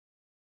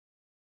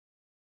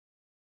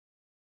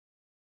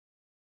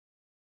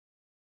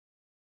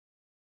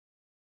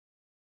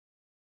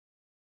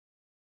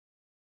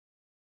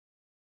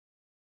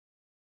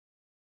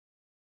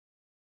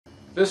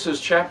This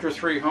is Chapter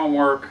 3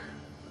 homework,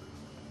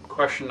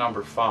 question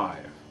number 5,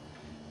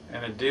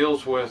 and it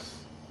deals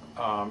with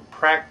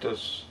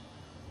practice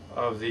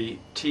of the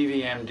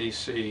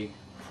TVMDC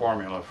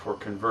formula for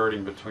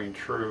converting between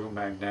true,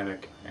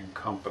 magnetic, and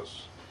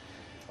compass.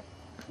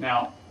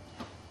 Now,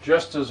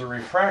 just as a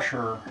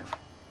refresher,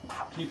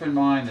 keep in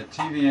mind that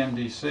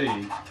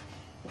TVMDC,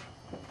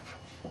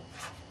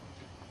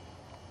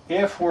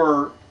 if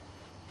we're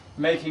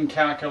making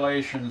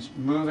calculations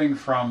moving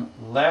from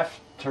left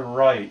to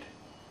right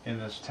in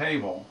this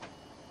table,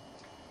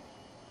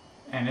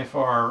 and if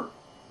our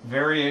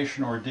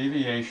variation or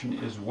deviation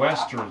is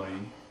westerly,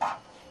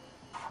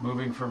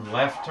 moving from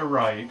left to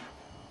right,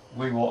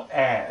 we will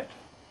add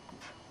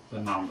the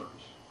numbers.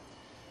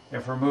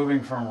 If we're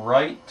moving from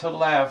right to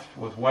left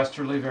with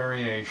westerly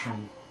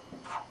variation,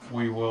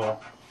 we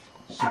will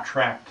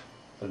subtract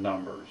the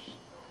numbers.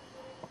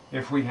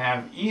 If we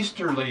have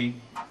easterly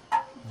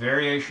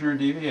variation or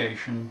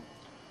deviation,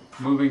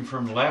 moving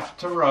from left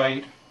to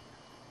right,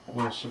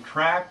 we'll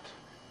subtract.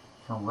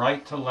 From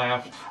right to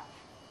left,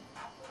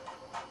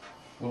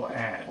 we'll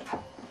add.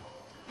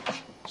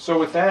 So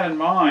with that in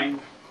mind,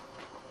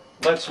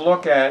 let's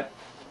look at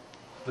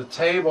the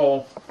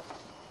table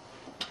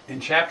in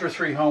Chapter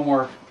 3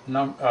 homework,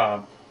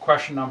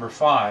 question number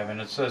 5, and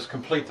it says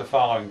complete the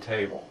following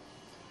table.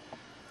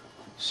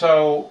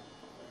 So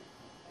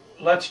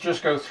let's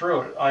just go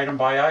through it item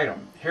by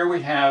item. Here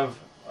we have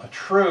a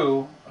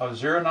true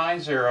of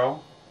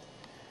 090,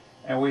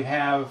 and we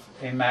have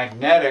a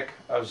magnetic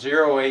of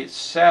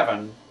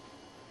 087.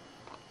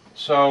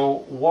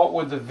 So what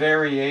would the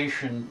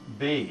variation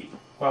be?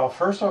 Well,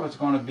 first off, it's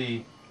going to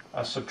be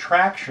a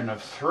subtraction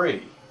of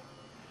 3.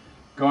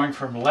 Going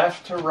from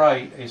left to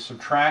right, a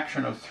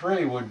subtraction of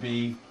 3 would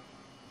be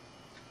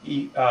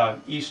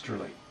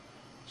easterly.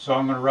 So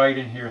I'm going to write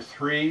in here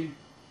 3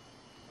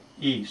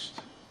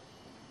 east.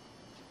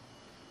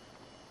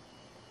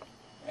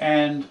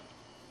 And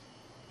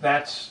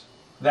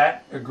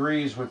that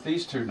agrees with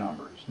these two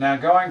numbers. Now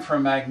going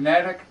from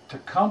magnetic to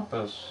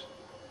compass,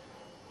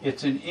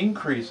 it's an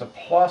increase, a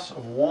plus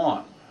of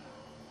 1.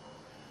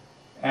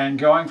 And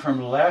going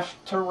from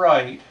left to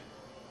right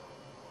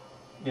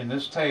in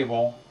this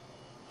table,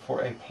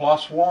 for a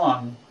plus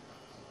 1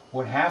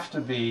 would have to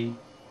be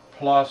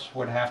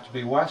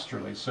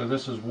westerly. So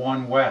this is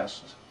 1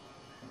 west.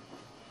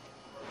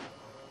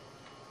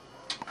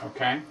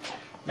 Okay?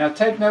 Now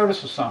take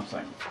notice of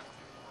something.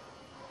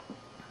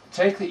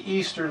 Take the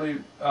easterly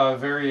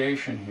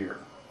variation here,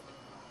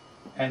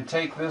 and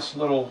take this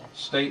little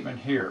statement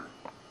here.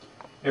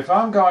 If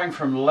I'm going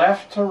from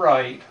left to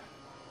right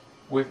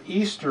with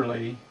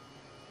easterly,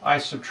 I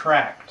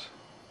subtract,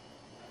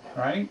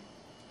 right?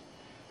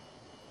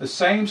 The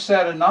same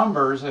set of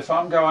numbers, if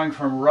I'm going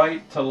from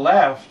right to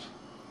left,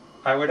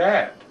 I would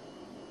add.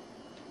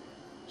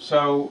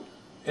 So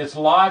it's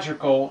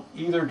logical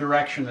either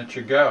direction that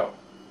you go,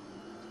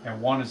 and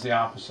one is the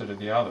opposite of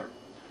the other.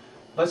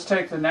 Let's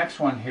take the next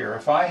one here.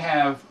 If I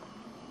have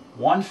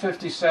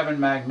 157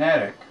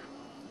 magnetic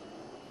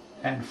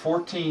and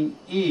 14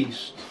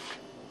 east,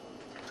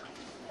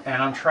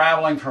 and I'm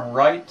traveling from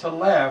right to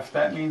left,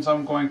 that means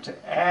I'm going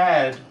to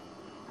add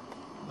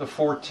the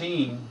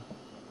 14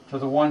 to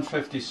the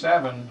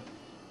 157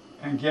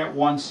 and get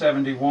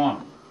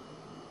 171.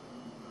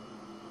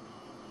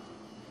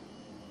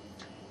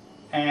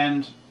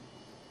 And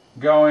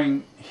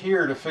going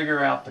here to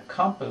figure out the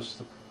compass,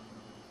 the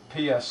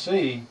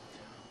PSC,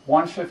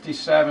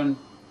 157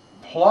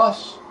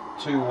 plus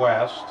 2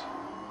 west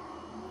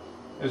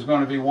is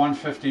going to be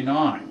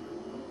 159.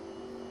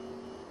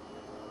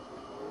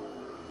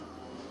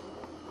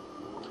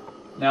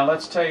 Now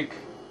let's take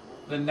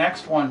the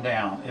next one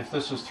down. If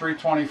this is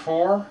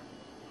 324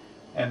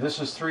 and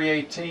this is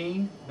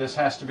 318, this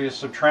has to be a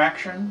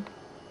subtraction.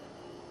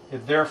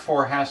 It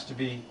therefore has to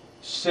be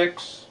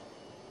 6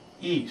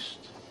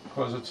 east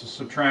because it's a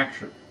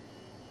subtraction.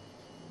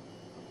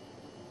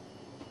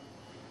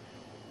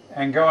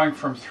 And going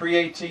from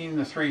 318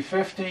 to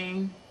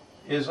 315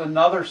 is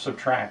another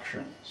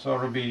subtraction. So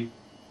it'll be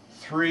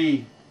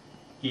 3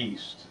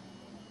 east.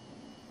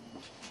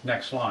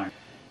 Next line.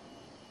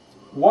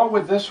 What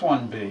would this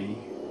one be?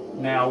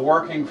 Now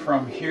working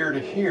from here to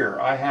here,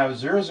 I have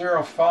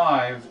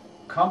 005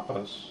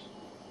 compass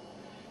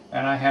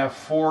and I have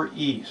 4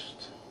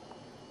 east.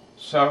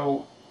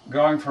 So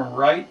going from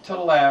right to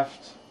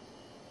left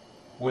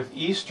with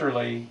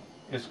easterly,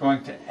 it's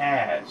going to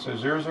add. So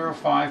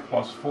 005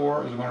 plus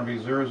 4 is going to be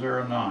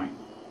 009.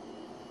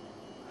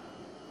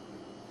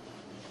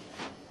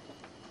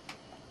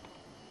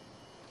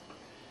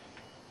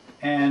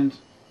 And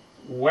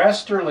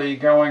westerly,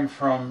 going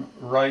from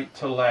right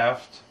to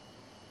left,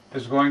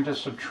 is going to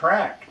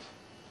subtract.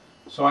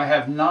 So I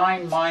have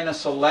 9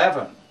 minus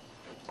 11.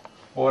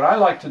 Well, what I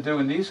like to do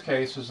in these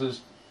cases is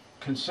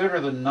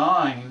consider the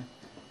 9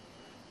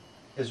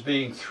 as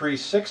being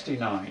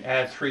 369.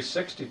 Add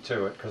 360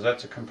 to it because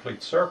that's a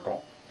complete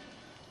circle.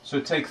 So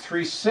take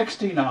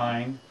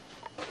 369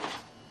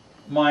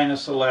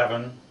 minus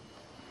 11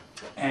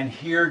 and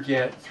here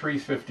get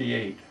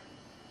 358.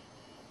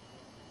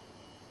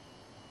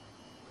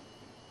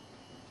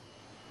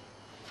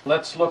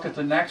 let's look at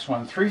the next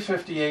one.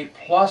 358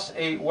 plus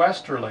 8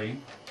 westerly,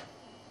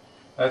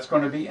 that's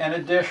going to be an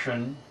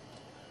addition.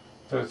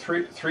 So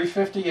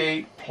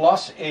 358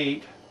 plus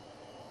 8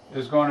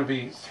 is going to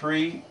be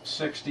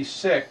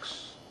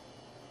 366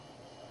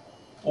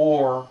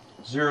 or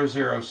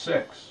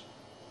 006.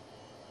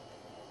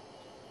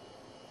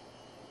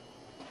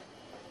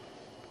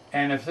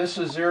 And if this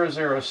is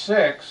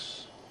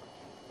 006,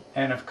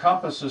 and if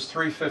compass is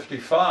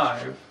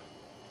 355,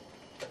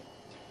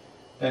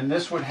 then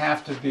this would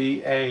have to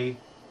be a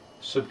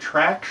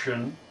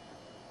subtraction,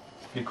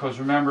 because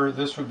remember,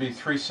 this would be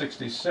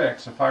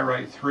 366. If I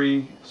write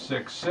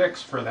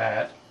 366 for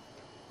that,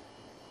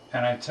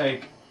 and I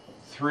take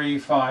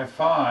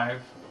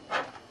 355,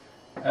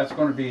 that's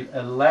going to be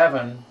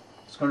 11.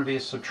 It's going to be a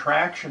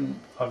subtraction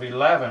of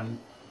 11,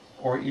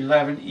 or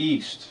 11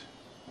 east.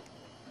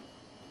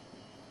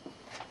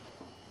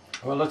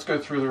 Well, let's go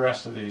through the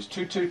rest of these.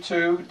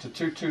 222 to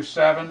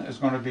 227 is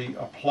going to be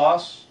a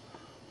plus,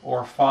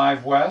 or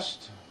 5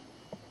 west.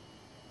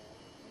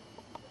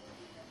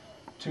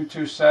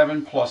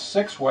 227 plus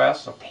 6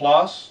 west, a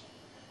plus,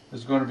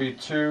 is going to be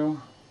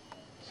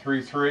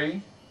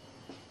 233.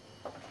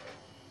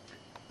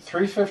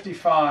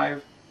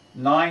 355,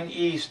 9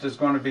 east is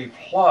going to be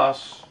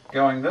plus,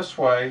 going this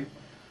way.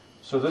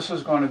 So this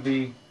is going to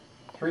be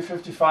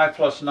 355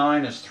 plus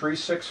 9 is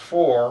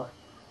 364,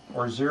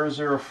 or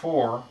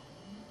 004.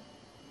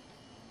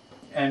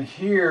 And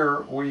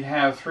here we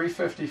have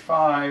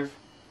 355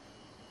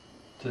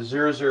 to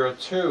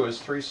 002 is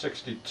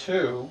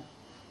 362,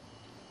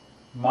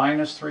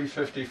 minus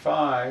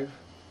 355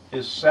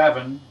 is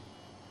 7.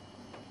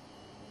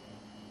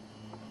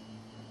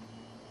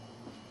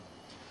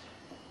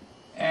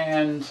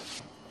 And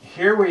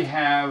here we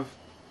have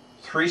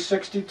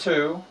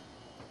 362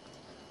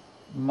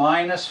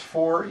 minus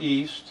 4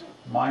 east,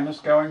 minus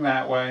going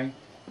that way,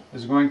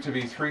 is going to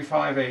be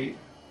 358.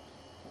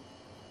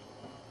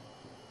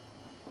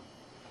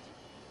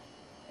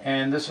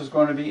 And this is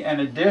going to be an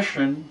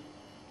addition,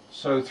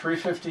 so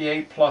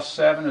 358 plus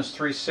 7 is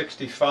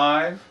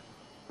 365,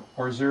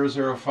 or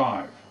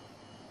 005.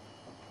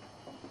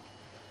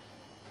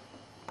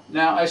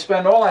 Now, I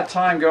spend all that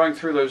time going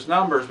through those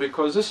numbers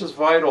because this is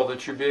vital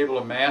that you be able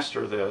to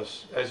master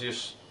this.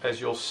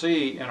 As you'll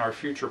see in our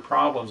future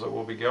problems that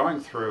we'll be going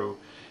through,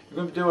 you're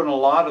going to be doing a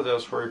lot of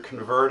this where you're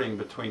converting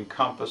between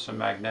compass and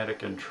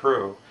magnetic and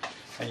true.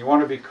 And you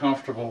want to be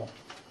comfortable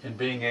in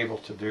being able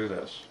to do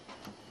this.